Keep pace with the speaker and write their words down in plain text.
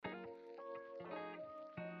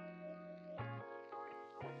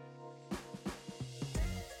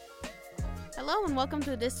Hello and welcome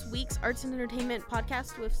to this week's Arts and Entertainment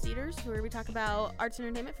podcast with Cedars, where we talk about arts and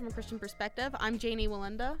entertainment from a Christian perspective. I'm Janie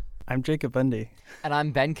Walenda. I'm Jacob Bundy. And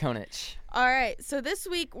I'm Ben Konich. All right, so this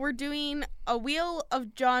week we're doing a wheel of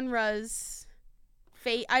genres.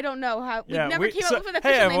 Fate. I don't know how. We never came up with an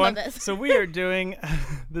official name of this. So we are doing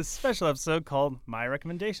this special episode called My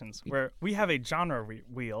Recommendations, where we have a genre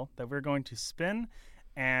wheel that we're going to spin.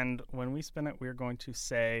 And when we spin it, we're going to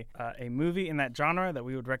say a movie in that genre that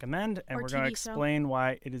we would recommend, and we're going to explain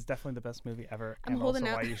why it is definitely the best movie ever, and also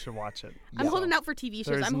why you should watch it. I'm holding out for TV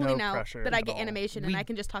shows. I'm holding out that I get all. animation and I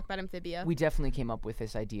can just talk about Amphibia. We definitely came up with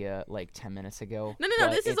this idea like 10 minutes ago. No.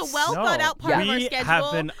 This is a well thought out part of our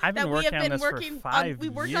schedule. I've been working on this for 5 years. We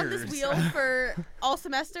worked on this wheel for all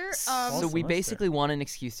semester. So we basically want an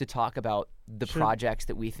excuse to talk about the projects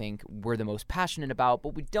that we think we're the most passionate about,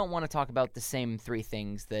 but we don't want to talk about the same 3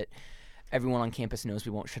 things that everyone on campus knows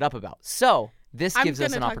we won't shut up about. So this gives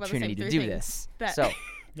us an opportunity to do this. So,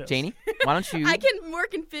 yes. Janie, why don't you... I can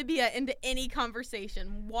work Amphibia into any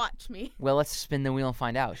conversation. Watch me. Well, let's spin the wheel and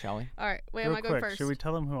find out, shall we? All right. Wait, am I going first? Should we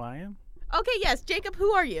tell them who I am? Okay, yes. Jacob,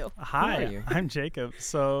 who are you? Hi, I'm Jacob.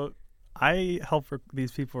 So I help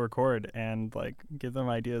these people record and give them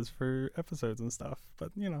ideas for episodes and stuff. But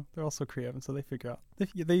they're also creative, and so they figure out.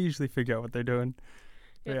 They usually figure out what they're doing.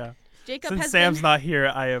 Yeah. Since Sam's not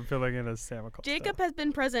here, I am filling in as Sam. Jacob has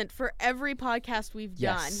been present for every podcast we've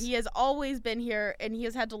done. He has always been here, and he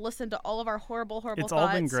has had to listen to all of our horrible thoughts. It's all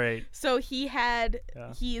been great. So he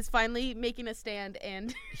is finally making a stand,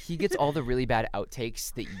 and he gets all the really bad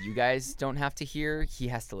outtakes that you guys don't have to hear. He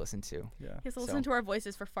has to listen to. Yeah. He has to listen to our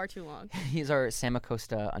voices for far too long. He's our Sam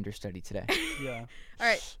Acosta understudy today. Yeah. All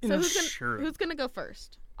right. So who's gonna go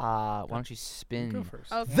first? Why don't you spin go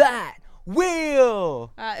first. Okay. that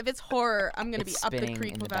wheel? If it's horror, I'm gonna be up the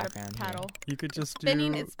creek without a paddle. You could just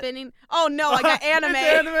spinning. It's spinning. Oh no, I got anime.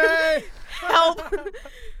 It's anime. Help.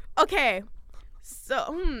 Okay. So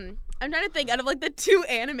I'm trying to think out of the 2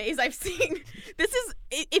 animes I've seen. This is,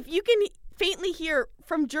 if you can faintly hear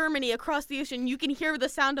from Germany across the ocean, you can hear the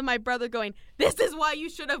sound of my brother going, "This is why you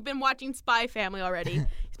should have been watching Spy Family already."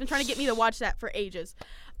 He's been trying to get me to watch that for ages.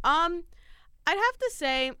 I'd have to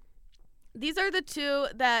say these are the 2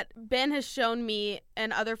 that Ben has shown me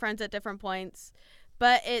and other friends at different points,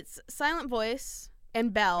 but it's Silent Voice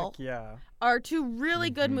and Belle are 2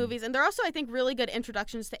 really good movies, and they're also, I think, really good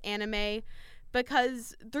introductions to anime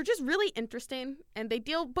because they're just really interesting, and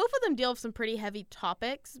both of them deal with some pretty heavy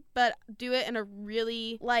topics, but do it in a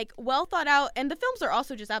really well thought out, and the films are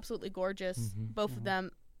also just absolutely gorgeous, both of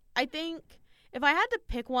them. I think if I had to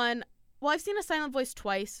pick one, well, I've seen A Silent Voice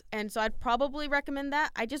twice, and so I'd probably recommend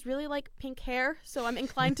that. I just really like pink hair, so I'm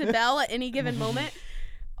inclined to Belle at any given moment.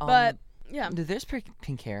 But, yeah. There's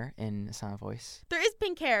pink hair in A Silent Voice. There is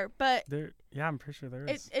pink hair, but... I'm pretty sure there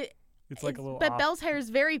is. It's a little But off. Belle's hair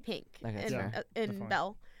is very pink in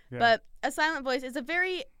Belle. Yeah. But A Silent Voice is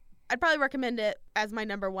I'd probably recommend it as my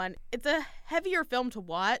number 1. It's a heavier film to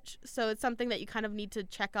watch, so it's something that you kind of need to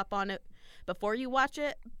check up on it before you watch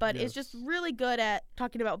it, but it's just really good at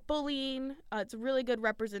talking about bullying. It's a really good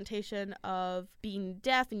representation of being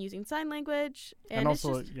deaf and using sign language. And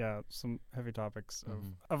also, some heavy topics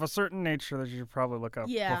of a certain nature that you should probably look up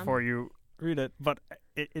before you read it, but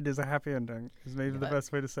it is a happy ending is maybe the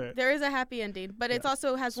best way to say it. There is a happy ending, but it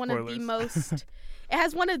also has one of the most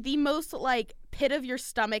pit of your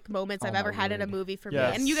stomach moments I've ever had in a movie for me.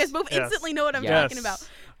 And you guys both instantly know what I'm talking about.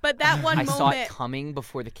 But that one moment, I saw it coming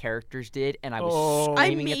before the characters did, and I was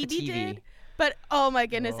screaming at the TV. Did, but oh my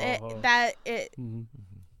goodness, it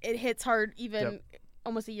hits hard even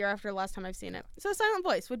almost a year after the last time I've seen it. So Silent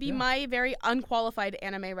Voice would be my very unqualified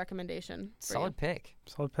anime recommendation. Solid pick.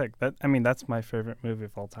 That's my favorite movie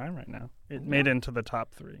of all time right now. It made it into the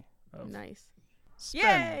top 3. Nice. Spin.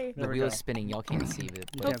 Yay! The wheel is spinning. Y'all can't see it.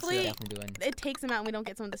 Hopefully it takes them out and we don't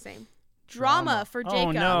get some of the same. Drama for Jacob.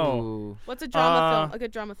 Oh no. What's a drama film? A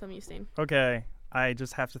good drama film you've seen? Okay. I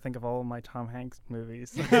just have to think of all of my Tom Hanks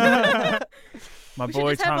movies. We should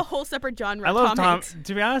just have a whole separate genre. I love Tom Hanks.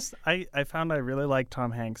 To be honest, I found I really like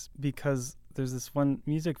Tom Hanks because there's this one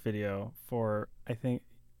music video for, I think,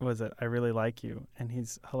 I Really Like You, and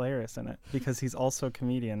he's hilarious in it because he's also a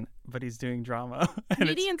comedian, but he's doing drama.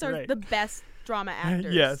 Comedians are the best drama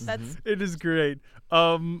actors. Yes, it is great.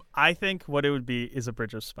 I think what it would be is A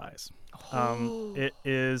Bridge of Spies. It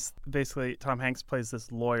is basically Tom Hanks plays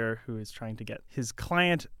this lawyer who is trying to get his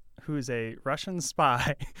client, who is a Russian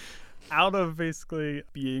spy, out of basically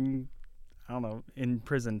being,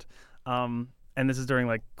 imprisoned. And this is during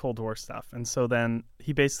Cold War stuff. And so then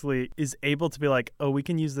he basically is able to be we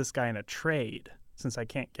can use this guy in a trade since I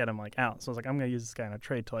can't get him out. So I was I'm going to use this guy in a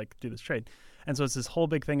trade to do this trade. And so it's this whole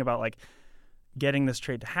big thing about getting this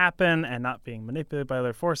trade to happen and not being manipulated by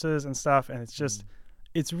other forces and stuff. And it's just,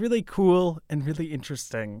 it's really cool and really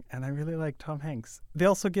interesting. And I really like Tom Hanks. They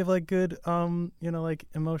also give like good, like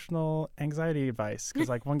emotional anxiety advice. Because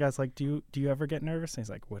like one guy's like, do you ever get nervous? And he's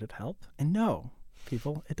like, would it help? And no,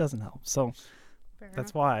 people, it doesn't help. So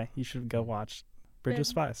that's why you should go watch Bridge of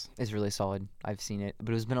Spies. It's really solid. I've seen it,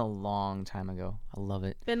 but it's been a long time ago. I love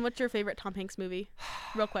it. Ben, what's your favorite Tom Hanks movie?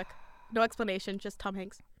 Real quick. No explanation, just Tom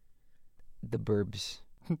Hanks. The Burbs.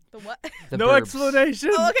 The what? The No Burbs.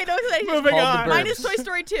 explanation. Oh, okay, no explanation. Moving Called on. The Burbs. Mine is Toy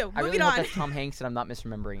Story 2. I Moving really on. hope that's Tom Hanks and I'm not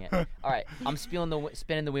misremembering it. All right, I'm spinning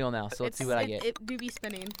the wheel now, so let's see what I get. It do be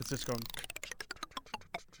spinning. It's just going.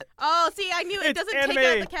 Oh, see, I knew it It's doesn't anime. take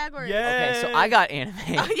out the category. Yeah. Okay, so I got anime.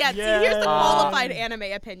 Oh, yeah, see, here's the qualified anime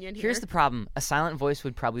opinion here. Here's the problem. A silent voice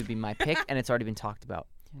would probably be my pick, and it's already been talked about.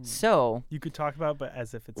 So You could talk about, but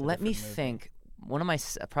as if it's. let me think. One of my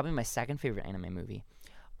probably my second favorite anime movie.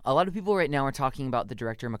 A lot of people right now are talking about the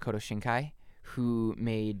director Makoto Shinkai, who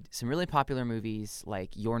made some really popular movies like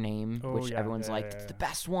Your Name, Oh, which yeah, everyone's yeah, like yeah, it's the yeah.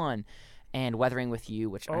 best one, and Weathering with You,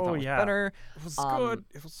 which I Oh, thought was yeah. better. It was Um, good.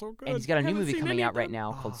 It was so good. And he's got a new Haven't movie seen coming any out of right them.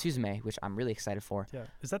 now called Suzume, which I'm really excited for. Yeah.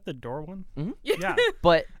 Is that the door one? Mhm. Yeah.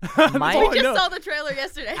 But all my I We just know. saw the trailer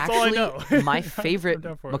yesterday. all I actually know. my favorite I'm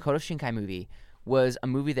down for it. Makoto Shinkai movie was a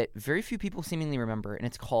movie that very few people seemingly remember, and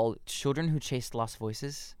it's called Children Who Chased Lost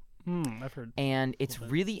Voices. I've heard. And it's bit.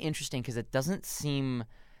 really interesting because it doesn't seem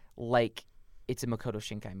like it's a Makoto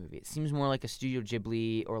Shinkai movie. It seems more like a Studio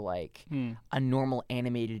Ghibli or like a normal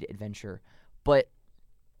animated adventure. But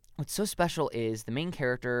what's so special is the main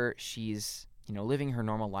character, she's, living her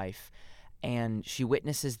normal life, and she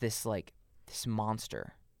witnesses this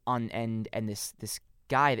monster and this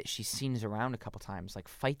guy that she's seen around a couple times like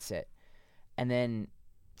fights it and then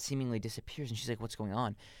seemingly disappears, and she's like, what's going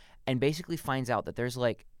on? And basically finds out that there's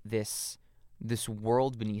like this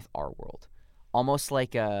world beneath our world, almost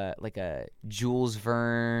like a Jules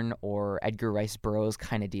Verne or Edgar Rice Burroughs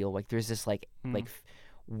kind of deal. Like there's this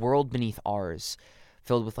world beneath ours,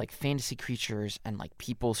 filled with like fantasy creatures and like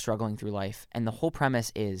people struggling through life. And the whole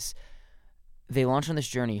premise is they launch on this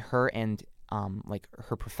journey. Her and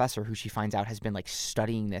her professor, who she finds out has been like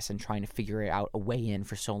studying this and trying to figure it out a way in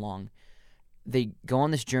for so long. They go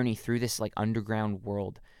on this journey through this like underground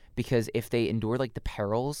world. Because if they endure like the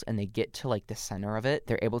perils and they get to like the center of it,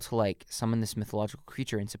 they're able to like summon this mythological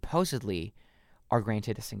creature and supposedly are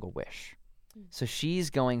granted a single wish. So she's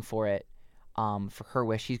going for it, for her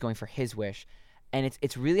wish. He's going for his wish, and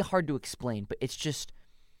it's really hard to explain. But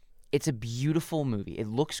it's a beautiful movie. It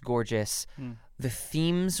looks gorgeous. The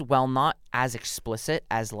themes, while not as explicit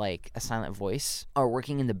as like A Silent Voice, are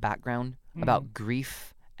working in the background about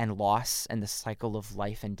grief and loss and the cycle of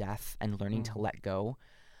life and death and learning to let go.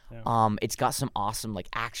 Yeah. It's got some awesome like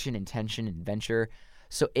action and tension and adventure.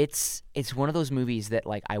 So it's one of those movies that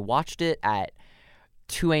like I watched it at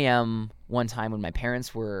 2 a.m. one time when my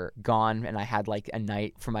parents were gone and I had like a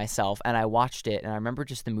night for myself, and I watched it, and I remember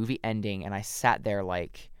just the movie ending and I sat there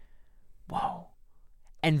like, whoa.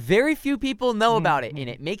 And very few people know about it, and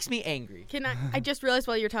it makes me angry. I just realized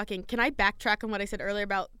while you were talking, can I backtrack on what I said earlier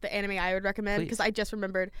about the anime I would recommend? Please. Because I just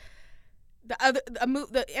remembered.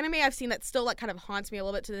 The anime I've seen that still like kind of haunts me a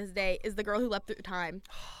little bit to this day is The Girl Who Leapt Through Time.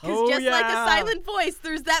 Because like A Silent Voice,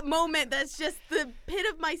 there's that moment that's just the pit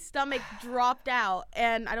of my stomach dropped out,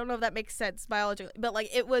 and I don't know if that makes sense biologically, but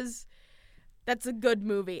like that's a good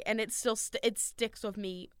movie, and it still it sticks with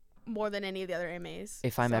me more than any of the other animes.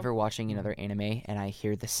 If I'm ever watching another anime and I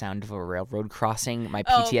hear the sound of a railroad crossing, my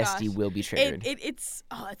Oh, PTSD gosh. will be triggered. It's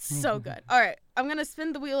so good. All right, I'm gonna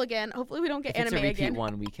spin the wheel again. Hopefully we don't get If it's anime a repeat again.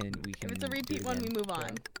 one, we can. If it's a do repeat it one, we again. move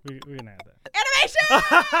on. We can add that.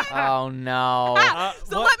 Animation. Oh no!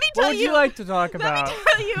 So let me tell What would you like to talk Let about? me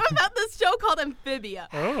tell you about this show called Amphibia.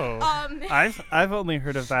 Oh, I've only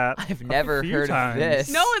heard of that. I've a never few heard times. of this.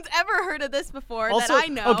 No one's ever heard of this before Also, that I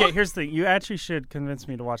know. okay, here's the thing. You actually should convince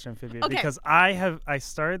me to watch Amphibia Okay. because I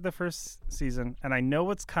started the first season and I know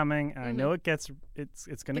what's coming and I know it's gonna It's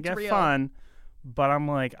get real. fun, but I'm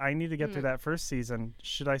like I need to get through that first season.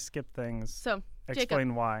 Should I skip things? So, Explain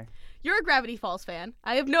Jacob, wtheyou're a Gravity Falls fan.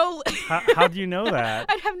 I have no. How do you know that?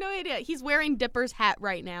 I have no idea. He's wearing Dipper's hat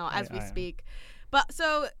right now as we I am. speak. But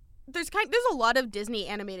so there's a lot of Disney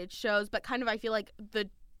animated shows, but kind of I feel like the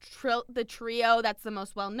trio that's the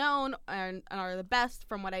most well known and are the best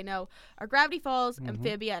from what I know are Gravity Falls,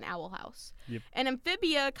 Amphibia, and Owl House. Yep. And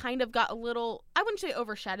Amphibia kind of got a little, I wouldn't say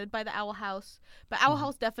overshadowed by the Owl House, but Owl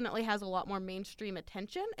House definitely has a lot more mainstream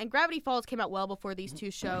attention. And Gravity Falls came out well before these two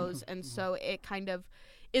shows, and so it kind of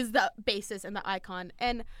is the basis and the icon.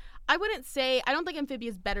 And I don't think Amphibia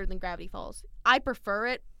is better than Gravity Falls. I prefer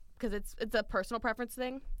it because it's a personal preference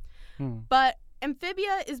thing. But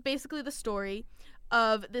Amphibia is basically the story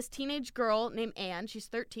of this teenage girl named Anne. She's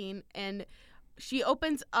 13, and she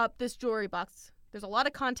opens up this jewelry box. There's a lot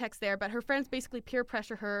of context there, but her friends basically peer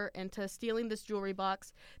pressure her into stealing this jewelry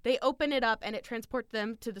box. They open it up, and it transports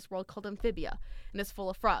them to this world called Amphibia, and it's full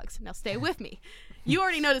of frogs. Now, stay with me. You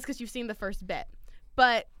already know this because you've seen the first bit.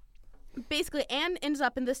 But basically, Anne ends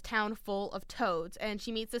up in this town full of toads, and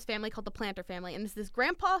she meets this family called the Planter family. And it's this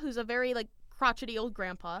grandpa who's a very, crotchety old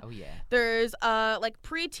grandpa. Oh, yeah. There's,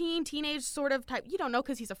 preteen, teenage sort of type. You don't know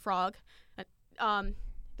because he's a frog.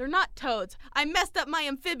 They're not toads. I messed up my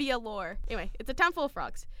Amphibia lore. Anyway, it's a town full of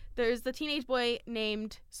frogs. There's the teenage boy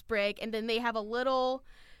named Sprig, and then they have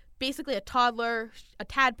basically a toddler, a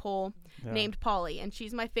tadpole named Polly, and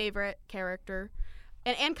she's my favorite character.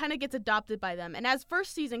 And Anne kind of gets adopted by them. And as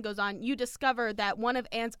first season goes on, you discover that one of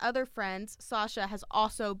Anne's other friends, Sasha, has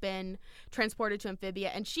also been transported to Amphibia,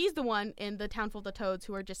 and she's the one in the town full of the toads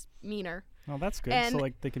who are just meaner. Oh, that's good. And so,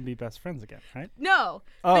 they can be best friends again, right? No,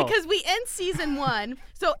 because we end season 1.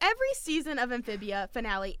 So every season of Amphibia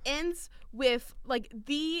finale ends with,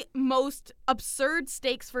 the most absurd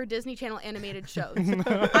stakes for Disney Channel animated shows. I'm not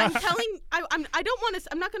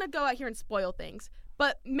going to go out here and spoil things.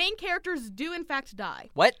 But main characters do, in fact, die.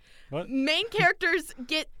 What? Main characters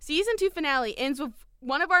season 2 finale ends with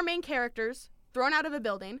one of our main characters thrown out of a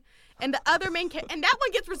building, and the other and that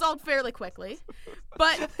one gets resolved fairly quickly.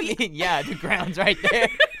 But the ground's right there.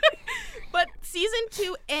 But season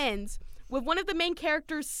 2 ends with one of the main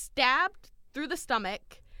characters stabbed through the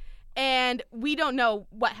stomach, and we don't know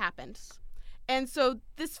what happened. And so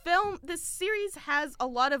this series has a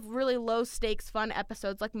lot of really low-stakes, fun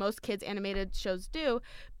episodes like most kids' animated shows do.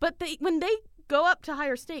 But when they go up to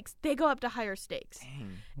higher stakes, they go up to higher stakes.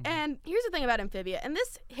 Dang. And here's the thing about Amphibia, and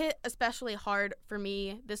this hit especially hard for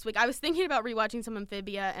me this week. I was thinking about rewatching some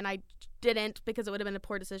Amphibia, and I didn't because it would have been a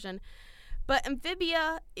poor decision. But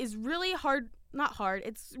Amphibia is really not hard.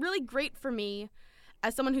 It's really great for me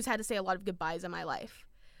as someone who's had to say a lot of goodbyes in my life.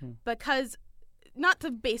 Because... not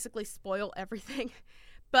to basically spoil everything,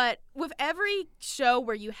 but with every show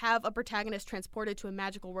where you have a protagonist transported to a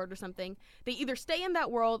magical world or something, they either stay in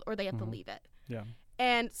that world or they have to leave it. Yeah.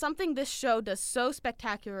 And something this show does so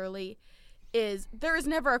spectacularly is there is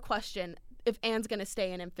never a question if Anne's going to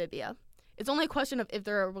stay in Amphibia. It's only a question of if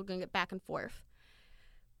they're going to get back and forth.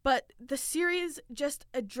 But the series just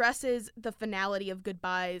addresses the finality of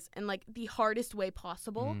goodbyes in, the hardest way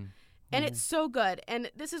possible. And it's so good.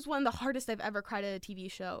 And this is one of the hardest I've ever cried at a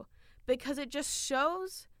TV show because it just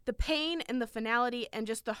shows the pain and the finality and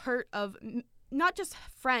just the hurt of not just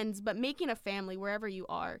friends, but making a family wherever you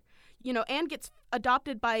are. Anne gets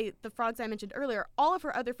adopted by the frogs I mentioned earlier. All of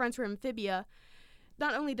her other friends were Amphibia.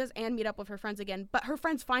 Not only does Anne meet up with her friends again, but her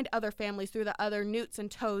friends find other families through the other newts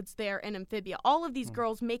and toads there in Amphibia. All of these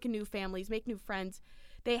girls make new families, make new friends.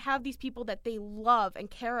 They have these people that they love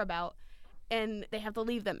and care about, and they have to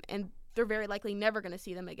leave them. And they're very likely never going to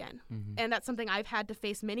see them again. And that's something I've had to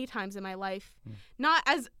face many times in my life. Not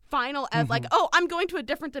as final as I'm going to a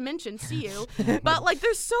different dimension, see you. But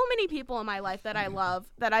there's so many people in my life that I love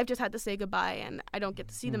that I've just had to say goodbye and I don't get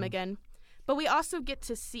to see them again. But we also get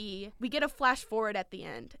a flash forward at the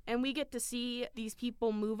end, and we get to see these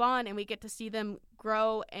people move on, and we get to see them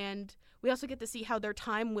grow, and we also get to see how their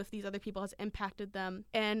time with these other people has impacted them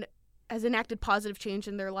and has enacted positive change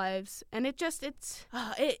in their lives. And it's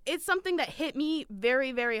something that hit me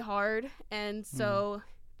very, very hard. And so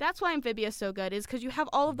that's why Amphibia is so good, is because you have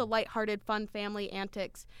all of the lighthearted, fun family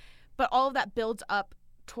antics, but all of that builds up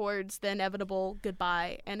towards the inevitable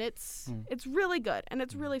goodbye. And it's really good, and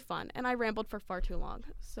it's really fun. And I rambled for far too long.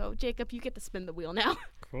 So, Jacob, you get to spin the wheel now.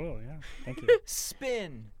 Cool, yeah. Thank you.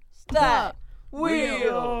 Spin that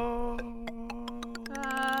wheel!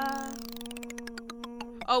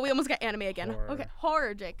 We almost got anime again. Horror. Okay,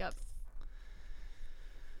 horror, Jacob.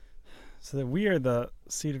 So we are the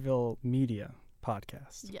Cedarville Media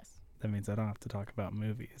Podcast. Yes. That means I don't have to talk about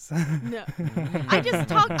movies. No. I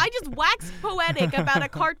just wax poetic about a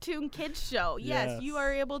cartoon kids show. Yes, you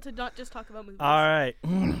are able to not just talk about movies. All right.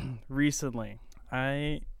 Recently,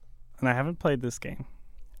 I haven't played this game.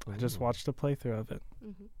 I just watched a playthrough of it.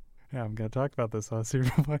 Yeah, I'm going to talk about this on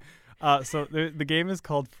Cedarville Play. So the game is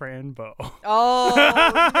called Franbo.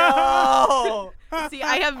 Oh, no! See,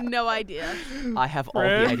 I have no idea. I have all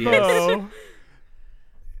the ideas.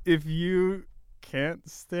 If you can't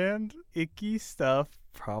stand icky stuff,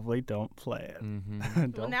 probably don't play it.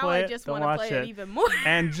 Well, now I just want to play it even more.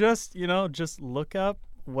 And just look up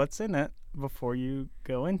what's in it before you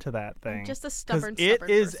go into that thing. I'm just a stubborn it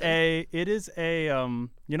is person. it is a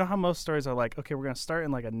you know how most stories are like, okay, we're gonna start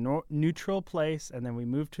in like a neutral place and then we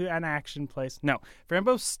move to an action place. No,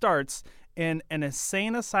 Rambo starts in an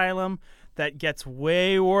insane asylum that gets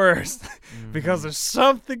way worse because there's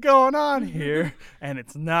something going on here and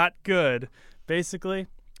it's not good. Basically,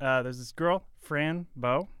 there's this girl, Fran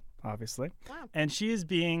Bow, obviously, and she is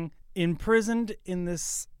being imprisoned in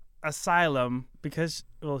this asylum because,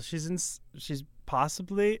 well, she's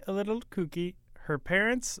possibly a little kooky. Her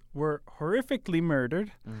parents were horrifically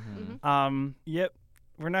murdered. Yep,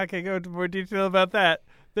 we're not gonna go into more detail about that.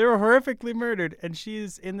 They were horrifically murdered, and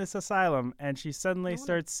she's in this asylum, and she suddenly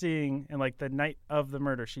starts seeing, in like the night of the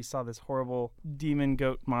murder, she saw this horrible demon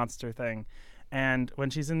goat monster thing. And when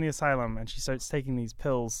she's in the asylum and she starts taking these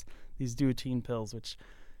pills, these duotine pills, which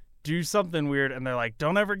do something weird, and they're like,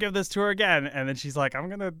 don't ever give this to her again. And then she's like, I'm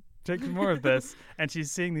going to take more of this. And she's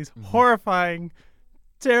seeing these horrifying,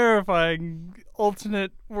 terrifying,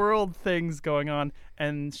 alternate world things going on.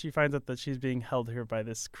 And she finds out that she's being held here by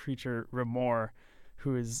this creature, Remor,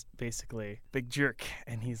 who is basically a big jerk.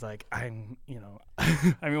 And he's like, I mean,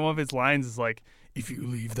 one of his lines is like, if you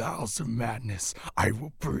leave the house of madness, I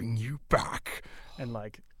will bring you back. And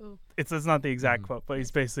like, it's not the exact quote, but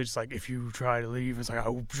he's basically just like, if you try to leave, it's like, I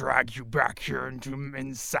will drag you back here into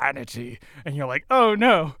insanity. And you're like, oh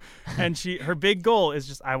no. And her big goal is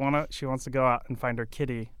just, she wants to go out and find her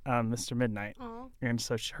kitty, Mr. Midnight. Aww. And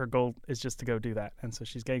so her goal is just to go do that. And so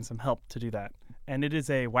she's getting some help to do that. And it is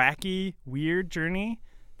a wacky, weird journey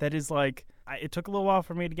that is like, it took a little while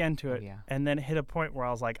for me to get into it. And then it hit a point where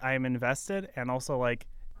I was like, I am invested. And also like,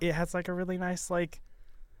 it has like a really nice, like,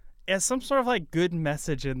 it has some sort of like good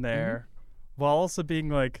message in there while also being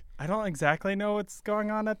like, I don't exactly know what's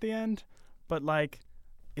going on at the end, but like,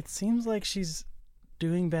 it seems like she's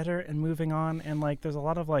doing better and moving on. And like, there's a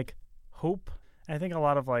lot of like hope. I think a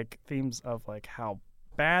lot of like themes of like how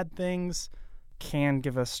bad things can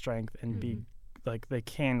give us strength and be like, they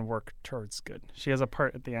can work towards good. She has a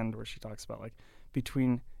part at the end where she talks about like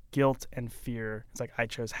between guilt and fear, it's like I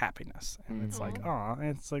chose happiness, and it's like,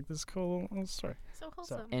 it's like this cool little story. So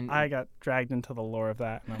wholesome. So, and I got dragged into the lore of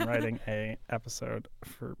that, and I'm writing a episode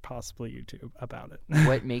for possibly YouTube about it.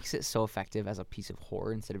 What makes it so effective as a piece of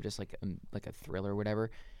horror instead of just like a thriller or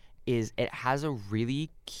whatever is it has a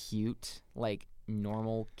really cute like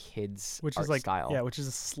normal kids which art is like style. Yeah, which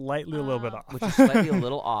is slightly a little bit off. Which is slightly a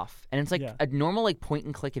little off. And it's like a normal like point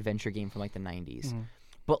and click adventure game from like the 90s.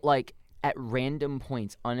 But like at random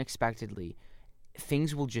points, unexpectedly,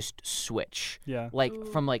 things will just switch. Yeah. Like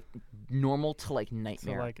from like normal to like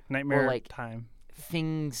nightmare. So like nightmare or, like, time.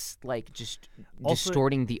 Things like just also,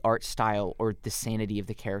 distorting the art style or the sanity of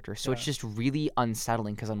the character. So it's just really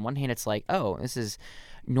unsettling because on one hand it's like, oh, this is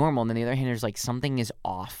normal. And then the other hand there's like something is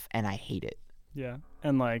off and I hate it. Yeah.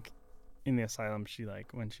 And like in the asylum, she like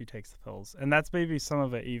when she takes the pills, and that's maybe some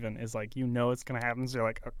of it even is like, it's gonna happen, so you're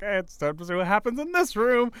like, okay, it's time to see what happens in this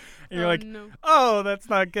room, and you're like, oh, that's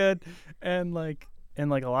not good. And like a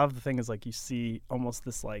lot of the thing is like you see almost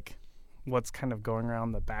this like what's kind of going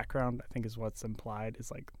around the background, I think is what's implied,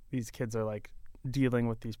 is like these kids are like dealing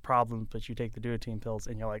with these problems, but you take the duotine pills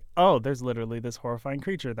and you're like, oh, there's literally this horrifying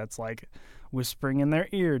creature that's like whispering in their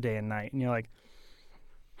ear day and night, and you're like,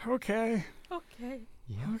 okay.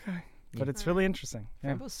 But it's really interesting.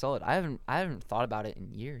 Rambo's solid. I haven't thought about it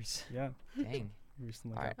in years. Yeah. Dang.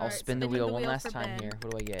 Recently. All right, I'll spin the wheel one last time here.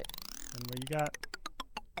 What do I get? And what you got?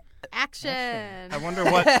 Action. I wonder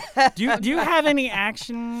what. Do you have any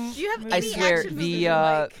action? Do you have any I swear action movies you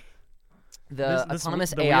like? The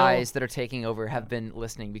autonomous AIs that are taking over have been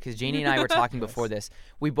listening because Janie and I were talking before this.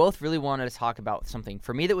 We both really wanted to talk about something.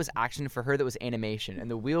 For me, that was action. For her, that was animation.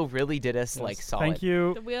 And the wheel really did us like solid. Thank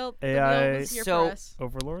you. The wheel was here so, for us.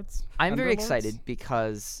 Overlords. I'm very excited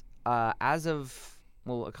because as of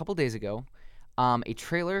a couple days ago, a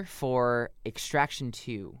trailer for Extraction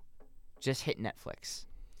 2 just hit Netflix.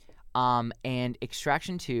 And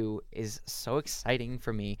Extraction 2 is so exciting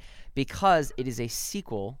for me because it is a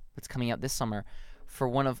sequel that's coming out this summer for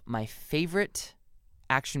one of my favorite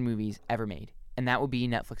action movies ever made, and that would be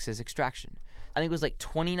Netflix's Extraction. I think it was like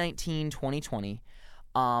 2019, 2020,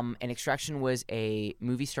 and Extraction was a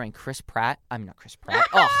movie starring Chris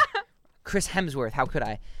Hemsworth. How could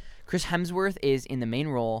I? Chris Hemsworth is in the main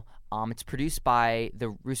role. It's produced by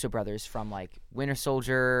the Russo brothers from like Winter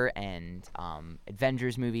Soldier and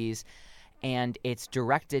Avengers movies, and it's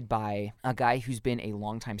directed by a guy who's been a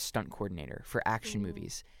longtime stunt coordinator for action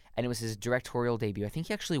movies, and it was his directorial debut. I think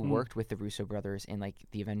he actually worked with the Russo brothers in like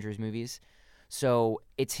the Avengers movies, so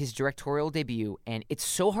it's his directorial debut, and it's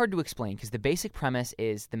so hard to explain because the basic premise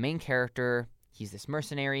is the main character, he's this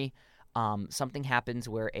mercenary. something happens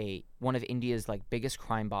where one of India's like biggest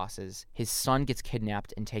crime bosses, his son gets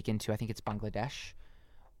kidnapped and taken to, I think it's Bangladesh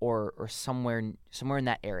or somewhere in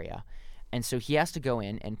that area. And so he has to go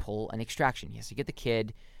in and pull an extraction. He has to get the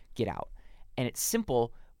kid, get out. And it's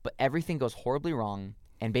simple, but everything goes horribly wrong,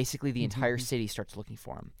 and basically the entire city starts looking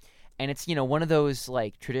for him. And it's, one of those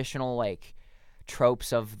like traditional like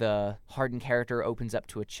tropes of the hardened character opens up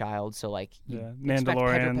to a child. So like you expect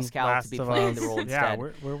Pedro Pascal Last to be of playing Us. the role Yeah,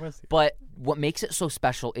 instead. where was he? But what makes it so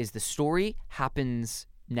special is the story happens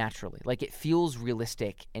naturally. Like it feels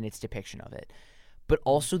realistic in its depiction of it. But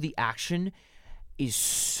also the action is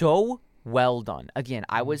so well done. Again,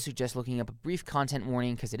 I would suggest looking up a brief content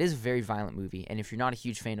warning because it is a very violent movie. And if you're not a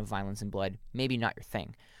huge fan of violence and blood, maybe not your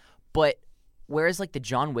thing. But whereas like the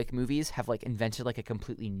John Wick movies have like invented like a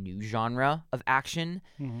completely new genre of action,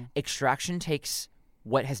 Extraction takes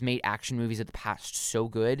what has made action movies of the past so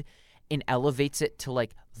good and elevates it to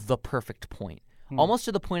like the perfect point. Almost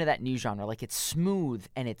to the point of that new genre. Like it's smooth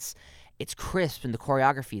and it's crisp and the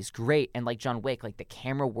choreography is great. And like John Wick, like the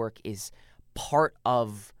camera work is part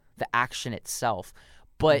of the action itself.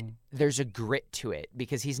 But there's a grit to it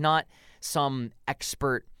because he's not some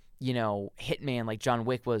expert hitman like John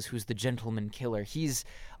Wick was, who's the gentleman killer. He's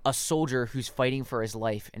a soldier who's fighting for his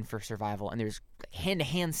life and for survival. And there's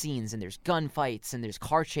hand-to-hand scenes, and there's gunfights, and there's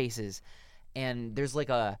car chases, and there's like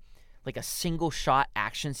a single shot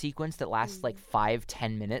action sequence that lasts like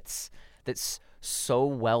 5-10 minutes. That's so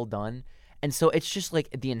well done. And so it's just like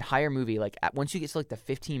the entire movie, like once you get to like the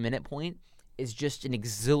 15-minute point, is just an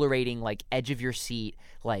exhilarating like edge of your seat,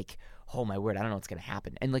 like, oh my word, I don't know what's going to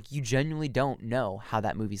happen. And like you genuinely don't know how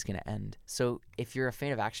that movie's going to end. So if you're a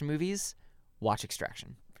fan of action movies, watch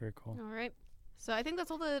Extraction. Very cool. All right. So I think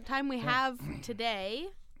that's all the time we have today.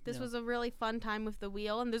 This was a really fun time with the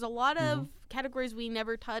wheel. And there's a lot of categories we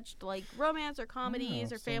never touched, like romance or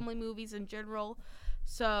comedies or family movies in general.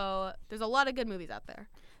 So there's a lot of good movies out there.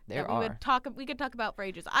 We could talk about for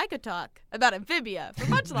ages. I could talk about Amphibia for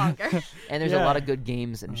much longer. And there's a lot of good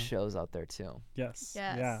games and shows out there too. Yes.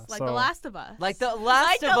 Yeah. Like The Last of Us. Like The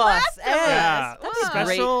Last of Us. Yeah. That'd be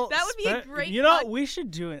great. That would be a great. We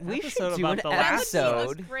should do an episode do about an The Last of Us.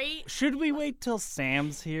 episode. Great. Should we wait till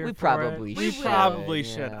Sam's here? We for probably it? should. We probably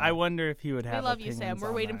Yeah. should. I wonder if he would have. We love you, Sam. opinions We're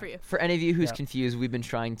on waiting that. for you. For any of you who's confused, we've been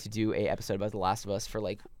trying to do a episode about The Last of Us for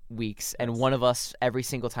like weeks, and one of us every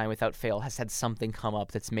single time without fail has had something come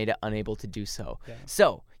up that's made it unable to do so. Yeah.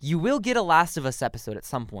 So you will get a Last of Us episode at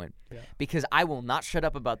some point because I will not shut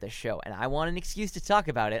up about this show, and I want an excuse to talk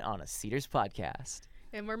about it on a Cedars podcast.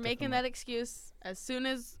 And we're making that excuse as soon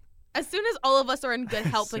as all of us are in good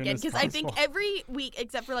health again, because I think every week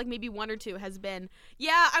except for like maybe one or two has been,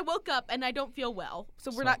 I woke up and I don't feel well,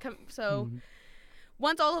 so we're not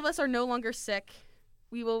once all of us are no longer sick,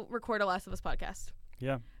 we will record a Last of Us podcast.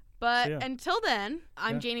 Yeah. But until then,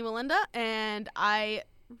 I'm Janie Melinda, and I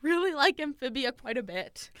really like Amphibia quite a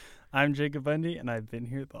bit. I'm Jacob Bundy, and I've been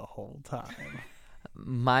here the whole time.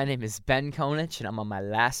 My name is Ben Konich, and I'm on my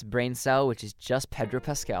last brain cell, which is just Pedro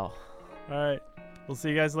Pascal. All right. We'll see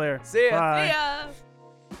you guys later. See ya. Bye. See ya!